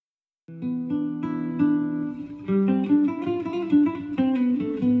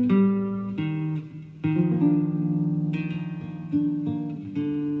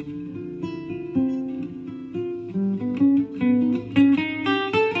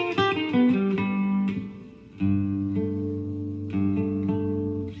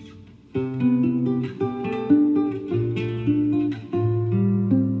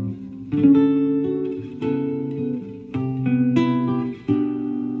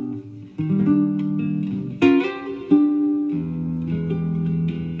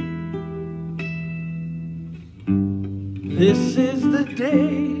This is the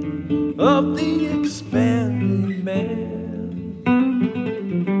day of the expanding man.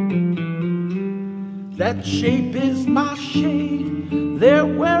 That shape is my shade, there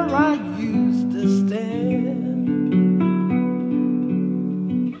where I used to stand.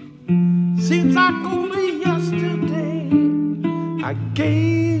 Seems like only yesterday I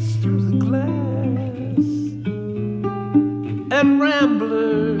gazed through the glass at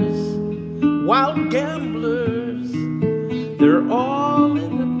ramblers, wild gamblers, they're all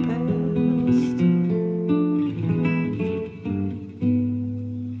in the past.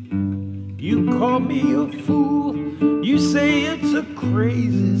 You call me a fool, you say it's a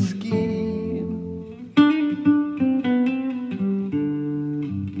crazy scheme.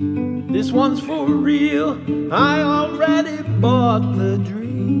 This one's for real, I already bought the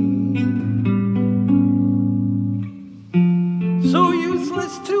dream. So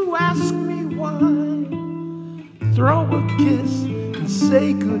useless to ask me why. Throw a kiss and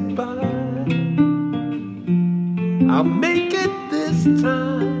say goodbye. I'll make it this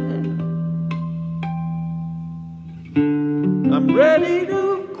time. I'm ready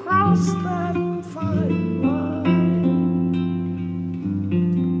to cross that fine line.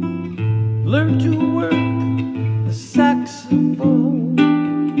 Learn to work the saxophone.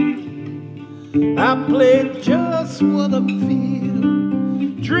 I play just what I feel.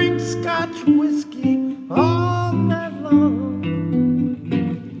 Drink scotch whiskey all night long.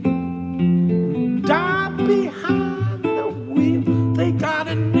 Die behind the wheel. They got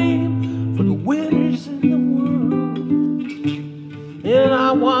a name for the winners in the world, and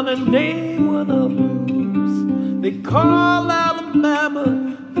I want a name when I lose. They call Alabama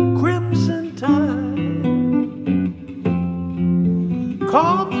the Crimson Tide.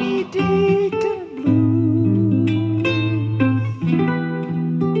 Call me Deacon